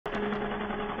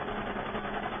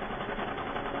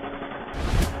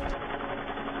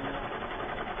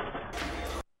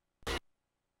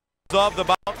of the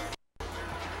bout.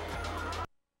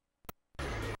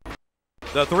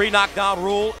 The 3 knockdown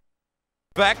rule in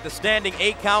effect. The standing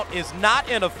 8 count is not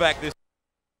in effect. This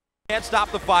can't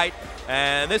stop the fight,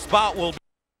 and this bout will be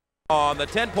on the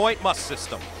 10-point must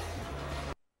system.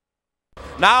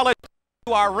 Now let's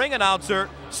go to our ring announcer.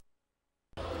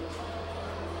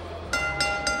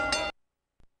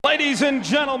 Ladies and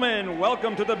gentlemen,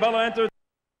 welcome to the Bella Entertainment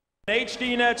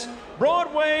HDNet's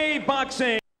Broadway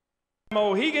Boxing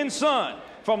Mohegan Sun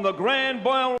from the Grand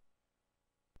Boyle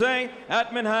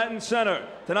at Manhattan Center.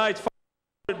 Tonight's fight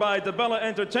is by the Bella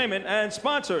Entertainment and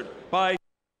sponsored by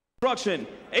Construction,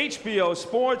 HBO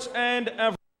Sports, and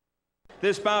Everett.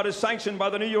 This bout is sanctioned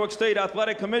by the New York State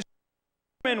Athletic Commission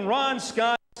and Ron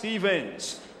Scott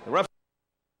Stevens. The referee,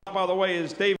 by the way,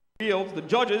 is David Fields. The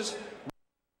judges,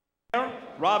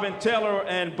 Robin Taylor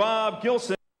and Bob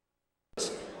Gilson.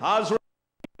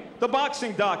 The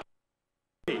boxing doctor,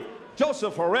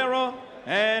 Joseph Herrera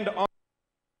and Arnold.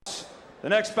 The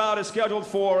next bout is scheduled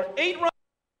for 8 rounds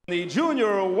in the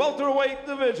junior welterweight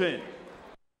division.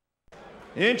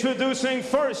 Introducing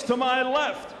first to my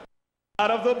left, out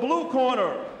of the blue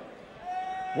corner,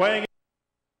 weighing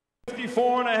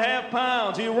 54.5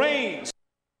 pounds, he reigns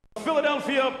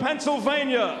Philadelphia,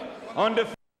 Pennsylvania,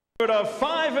 undefeated of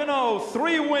 5-0,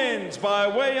 3 wins by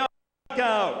way of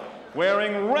knockout.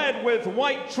 Wearing red with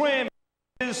white trim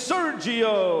is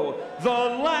Sergio, the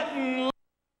Latin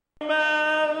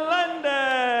Melendez.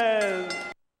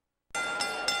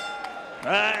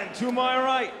 And to my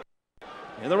right,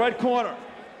 in the red corner,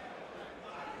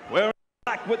 wearing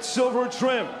black with silver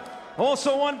trim,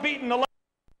 also unbeaten,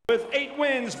 with 8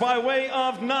 wins by way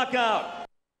of knockout,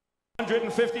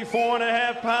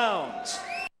 154.5 pounds.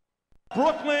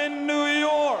 Brooklyn, New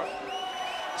York,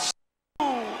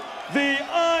 the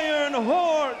Iron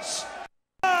Horse,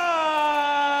 Powell.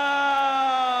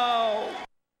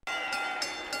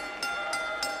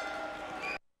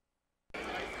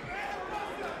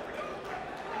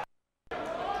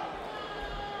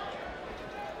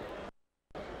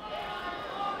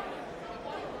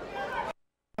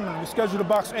 We scheduled to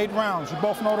box 8 rounds. You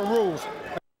both know the rules.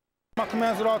 My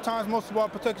commands at all times. Most of all,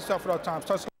 protect yourself at all times.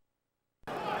 Touch.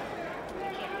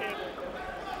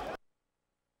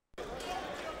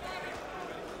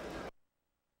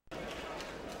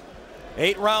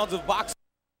 8 rounds of boxing.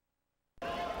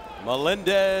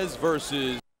 Melendez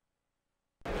versus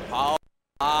Powell.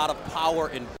 A lot of power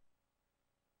in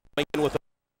with a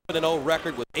 7-0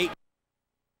 record with 8.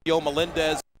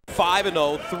 Melendez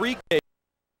 5-0, 3 K.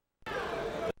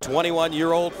 The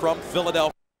 21-year-old from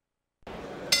Philadelphia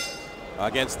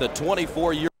against the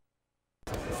 24-year-old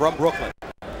from Brooklyn.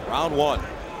 Round 1.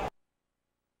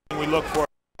 We look for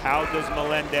how does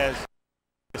Melendez,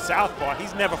 the southpaw,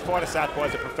 he's never fought a southpaw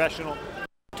as a professional.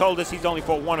 Told us he's only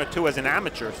fought 1 or 2 as an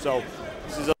amateur, so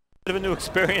this is a bit of a new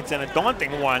experience and a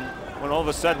daunting one when all of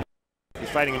a sudden you're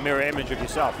fighting a mirror image of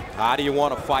yourself. How do you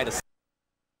want to fight a?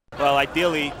 Well,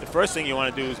 ideally, the first thing you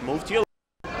want to do is move to your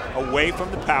left, away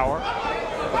from the power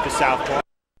of the southpaw.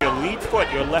 Your lead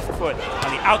foot, your left foot,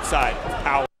 on the outside of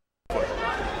Powell's foot.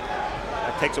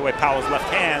 That takes away Powell's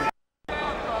left hand,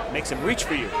 makes him reach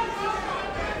for you.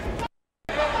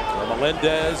 So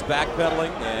Melendez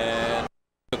backpedaling, and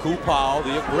Sechew Powell,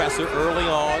 the aggressor early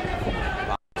on,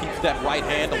 keeps that right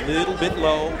hand a little bit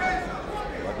low.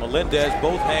 But Melendez,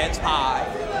 both hands high,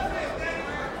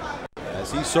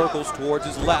 as he circles towards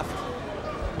his left.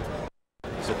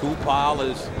 Sechew Powell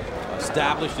has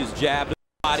established his jab to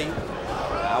the body.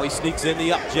 Now he sneaks in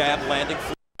the up jab, landing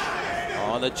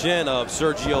on the chin of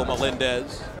Sergio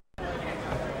Melendez.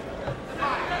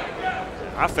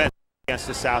 Offense against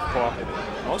the southpaw.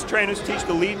 Most trainers teach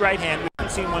the lead right hand. We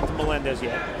haven't seen one from Melendez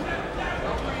yet.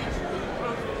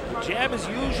 The jab is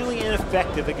usually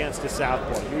ineffective against the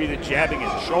southpaw. You're either jabbing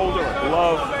his shoulder or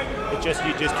glove. You just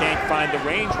can't find the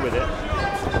range with it.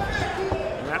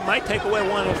 And that might take away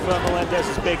one of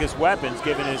Melendez's biggest weapons,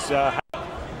 given his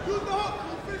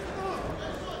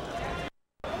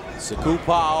Sechew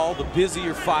Powell, the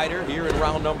busier fighter here in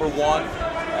round number 1,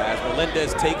 as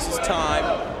Melendez takes his time,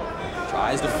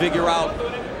 tries to figure out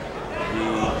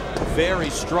the very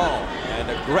strong and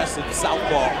aggressive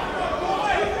southpaw.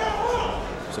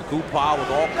 Sechew Powell with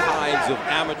all kinds of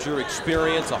amateur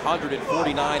experience,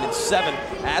 149-7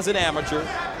 as an amateur,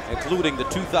 including the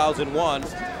 2001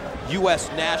 U.S.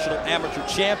 National Amateur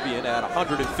Champion at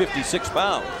 156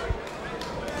 pounds.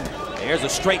 There's a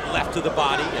straight left to the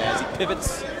body as he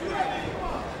pivots.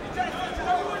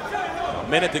 A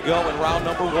minute to go in round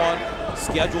number 1,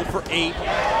 scheduled for 8.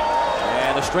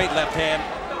 And a straight left hand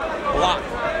blocked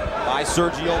by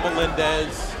Sergio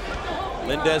Melendez.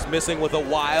 Melendez missing with a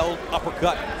wild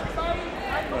uppercut.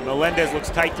 But Melendez looks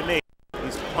tight to me.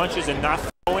 These punches are not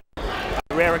flowing.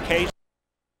 On rare occasion,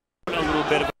 a little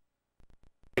bit of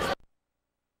it.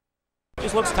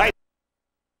 Just looks tight.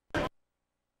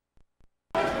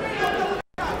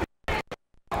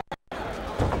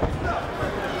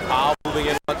 Powell moving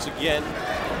in once again.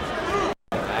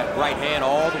 That right hand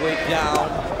all the way down.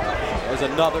 There's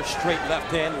another straight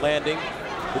left hand landing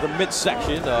to the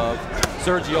midsection of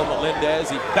Sergio Melendez.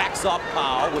 He backs off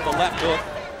Powell with a left hook.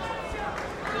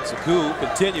 Sechew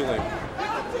continuing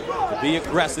to be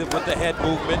aggressive with the head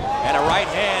movement, and a right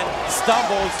hand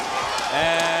stumbles,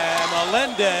 and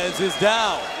Melendez is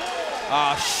down.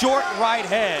 A short right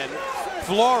hand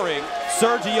flooring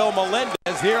Sergio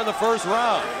Melendez here in the first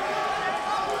round.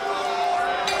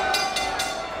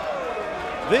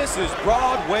 This is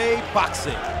Broadway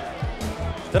boxing.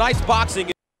 Tonight's boxing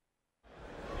is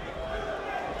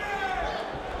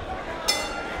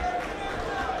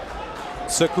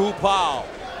Sechew Powell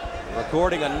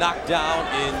recording a knockdown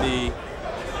in the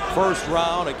first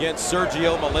round against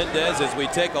Sergio Melendez as we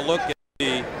take a look at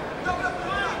the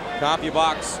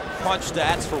CompuBox punch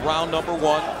stats for round number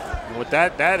one. With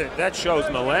that shows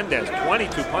Melendez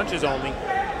 22 punches only.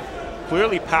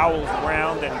 Clearly Powell's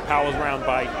round, and Powell's round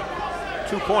by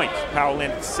 2 points. Powell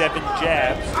landed 7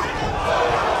 jabs,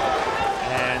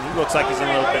 and he looks like he's in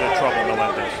a little bit of trouble,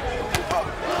 Melendez.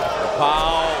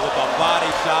 Powell with a body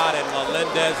shot, and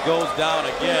Melendez goes down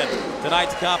again.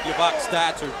 Tonight's CompuBox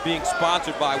stats are being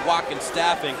sponsored by Watkins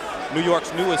Staffing, New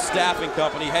York's newest staffing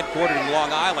company, headquartered in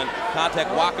Long Island. Contact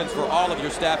Watkins for all of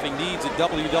your staffing needs at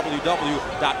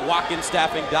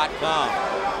www.watkinsstaffing.com.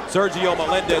 Sergio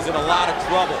Melendez in a lot of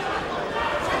trouble.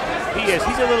 He is.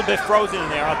 He's a little bit frozen in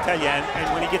there, I'll tell you.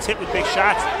 And when he gets hit with big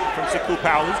shots from Sechew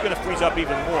Powell, he's going to freeze up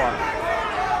even more.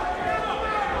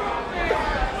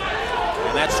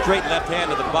 And that straight left hand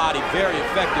to the body, very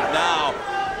effective now.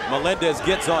 Melendez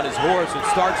gets on his horse and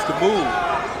starts to move.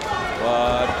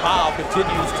 But Powell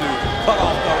continues to cut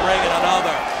off the ring, and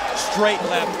another straight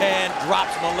left hand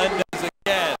drops Melendez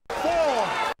again. 4,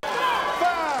 5.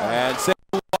 And Sechew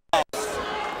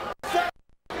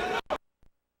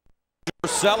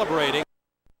celebrating.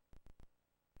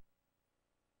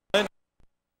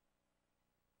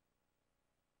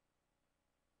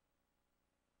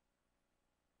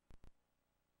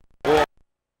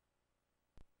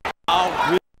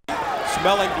 Really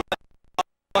smelling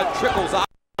blood trickles out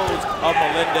of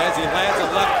Melendez. He lands a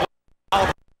left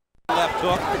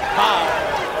hook. Powell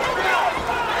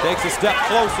takes a step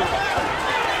closer.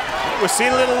 We're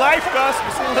seeing a little life, Gus.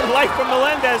 We're seeing a little life from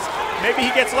Melendez. Maybe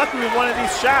he gets lucky with one of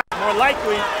these shots. More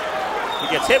likely, he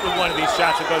gets hit with one of these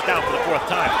shots and goes down for the 4th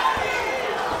time.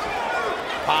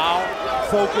 Powell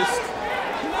focused.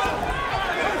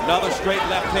 Another straight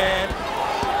left hand,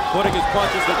 putting his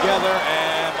punches together,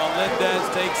 and Melendez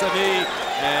takes a knee,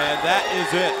 and that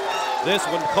is it. This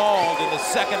one called in the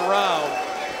second round.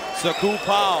 Sechew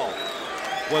Powell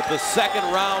with the second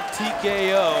round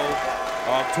TKO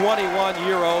of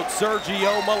 21-year-old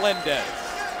Sergio Melendez.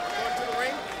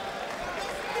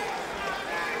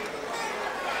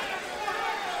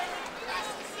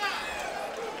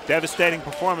 Devastating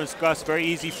performance, Gus. Very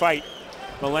easy fight.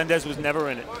 Melendez was never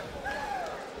in it.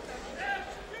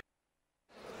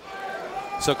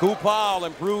 Sechew Powell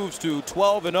improves to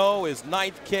 12-0, his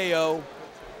 9th KO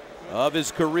of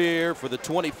his career for the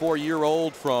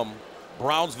 24-year-old from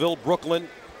Brownsville, Brooklyn.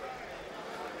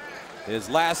 His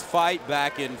last fight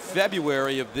back in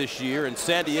February of this year in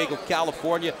San Diego,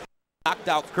 California, knocked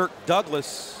out Kirk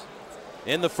Douglas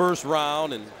in the first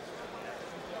round, and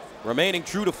remaining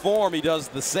true to form, he does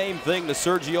the same thing to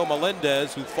Sergio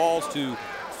Melendez, who falls to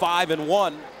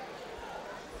 5-1.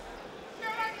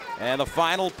 And the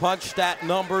final punch stat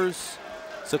numbers,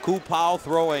 Sechew Powell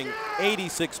throwing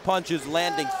 86 punches,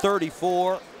 landing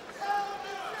 34,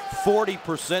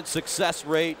 40% success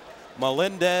rate.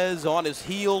 Melendez on his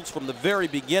heels from the very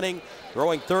beginning,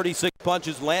 throwing 36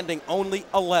 punches, landing only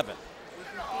 11.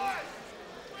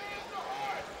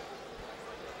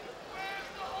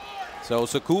 So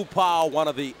Sechew Powell, one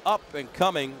of the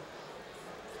up-and-coming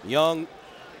young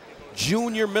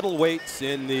junior middleweights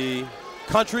in the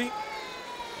country,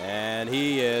 and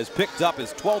he has picked up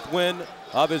his 12th win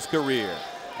of his career.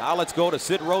 Now let's go to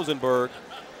Sid Rosenberg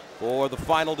for the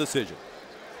final decision.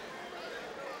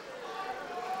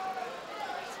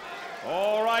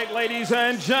 All right, ladies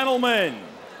and gentlemen.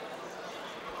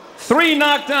 3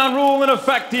 knockdown rule in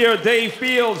effect here. Dave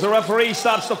Fields, the referee,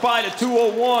 stops the fight at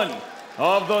 2:01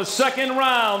 of the second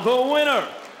round. The winner,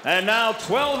 and now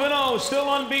 12-0,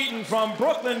 still unbeaten from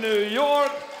Brooklyn, New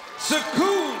York,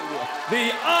 Sechew,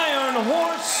 the Iron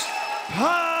Horse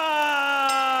Powell.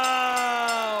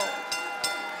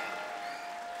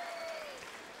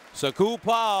 Sechew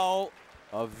Powell,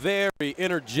 a very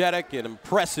energetic and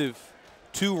impressive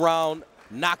 2-round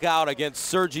knockout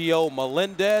against Sergio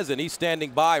Melendez, and he's standing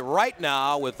by right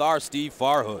now with our Steve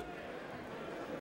Farhood.